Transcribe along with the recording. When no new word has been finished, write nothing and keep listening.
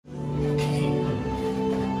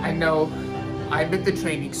know, I'm at the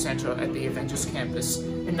training center at the Avengers Campus,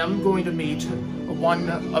 and I'm going to meet one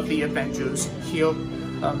of the Avengers here.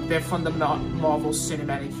 They're from the Marvel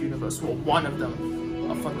Cinematic Universe. Well, one of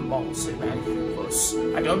them are from the Marvel Cinematic Universe.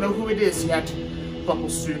 I don't know who it is yet, but we'll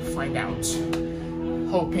soon find out.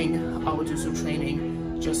 Hoping I will do some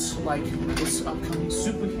training just like this upcoming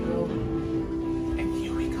superhero. And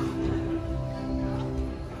here we go.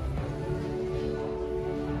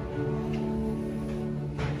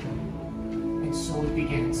 And so it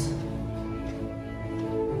begins.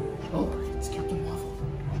 Oh, it's Captain Marvel.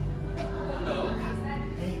 Hello.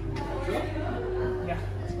 Hey. Yeah.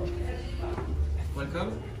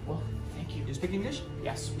 Welcome. Well, thank you. You speak English?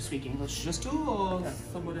 Yes, we speak English. Just two or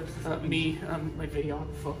somebody else? Me, my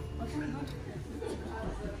videographer.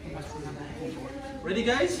 Ready,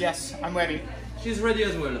 guys? Yes, I'm ready. She's ready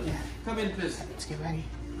as well. Come in, please. Let's get ready.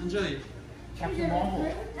 Enjoy. Captain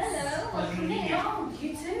Marvel. Hello. Pleasure to meet you. Oh,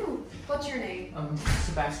 you too. What's your name?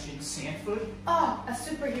 Sebastian Sanford. Oh, a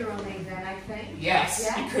superhero name then, I think. Yes,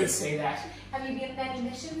 Yeah? you could say that. Have you been on any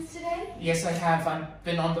missions today? Yes, I have. I've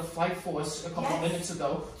been on the flight force a couple Yes. minutes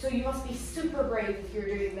ago. So you must be super brave if you're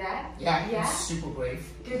doing that. Yeah, Yeah? I'm super brave.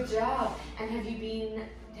 Good job. And have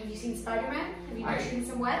you seen Spider-Man? Have you been shooting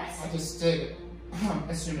some webs? I just did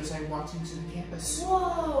as soon as I walked into the campus.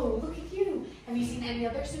 Whoa, look at you. Have you seen any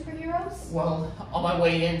other superheroes? Well, on my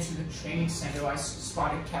way into the training center, I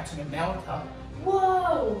spotted Captain America.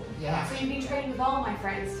 Whoa. Yeah. So you've been training with all my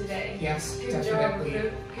friends today. Yes, Good definitely.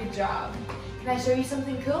 job, good job. Can I show you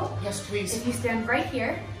something cool? Yes, please. If you stand right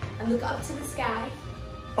here and look up to the sky,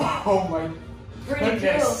 Oh my pretty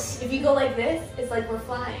goodness. cool. If you go like this, it's like we're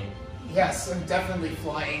flying. Yes, I'm definitely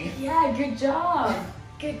flying. Yeah, good job.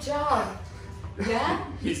 Good job. Yeah?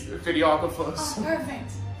 He's the videographer. Oh,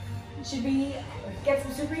 perfect. Should we get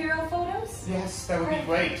some superhero photos? Yes, that would be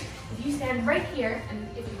great. If you stand right here and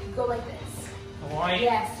if you go like this. Alright.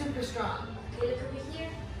 Yeah, super strong. Okay, look over here.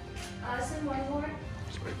 Awesome, one more.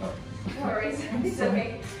 No worries. It's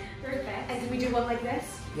okay. Perfect. And can we do one like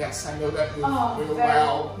this? Yes, I know that move Oh, real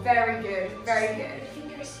well. very good. Very good.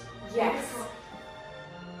 Fingers. Yes. Beautiful.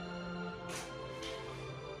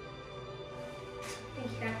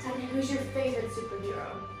 Thank you, Captain. And who's your favorite superhero?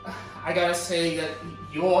 I gotta say that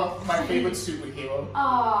you're my favorite superhero.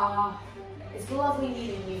 Aw, it's lovely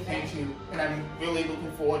meeting you. Thank you. And I'm really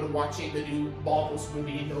looking forward to watching the new Marvel's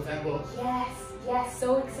movie in November. Yes, yes,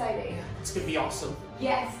 so exciting. It's gonna be awesome.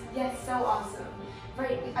 Yes, yes, so awesome.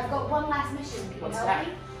 Right, I've got one last mission. Can What's you help that?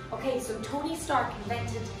 me? Okay, so Tony Stark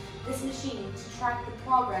invented this machine to track the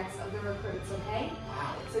progress of the recruits, okay?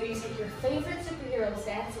 Wow. So you take your favorite superhero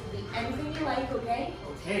stance, it can be anything you like, okay?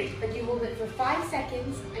 Okay. But you hold it for 5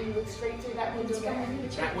 seconds and you look straight through that window there.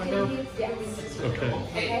 That window? Yes. Okay.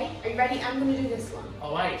 Okay, are you ready? I'm gonna do this one.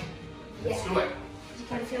 Alright. Let's Yeah. do it. You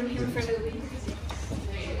can film him for the week. Just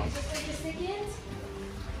like a second.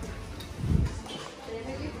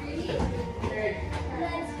 Whenever you're ready.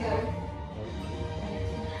 Let's go.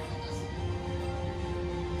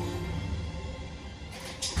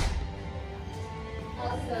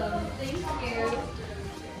 Awesome. Thank you.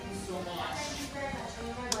 So much.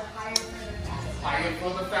 Remember, higher, further, faster. Higher,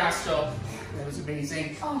 further, faster. That was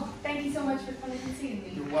amazing. Oh, thank you so much for coming and seeing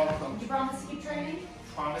me. You're welcome. You promise to keep training?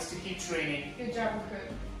 Promise to keep training. Good job,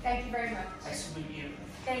 recruit. Thank you very much. I salute you.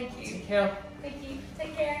 Thank you. Take care. Thank you.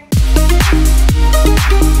 Take care.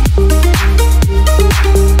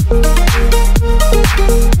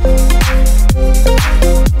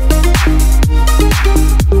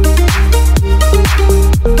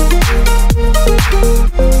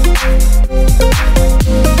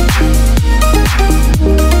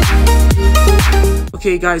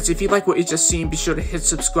 Okay guys, if you like what you just seen, be sure to hit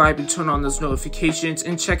subscribe and turn on those notifications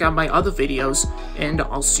and check out my other videos, and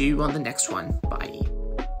I'll see you on the next one. Bye.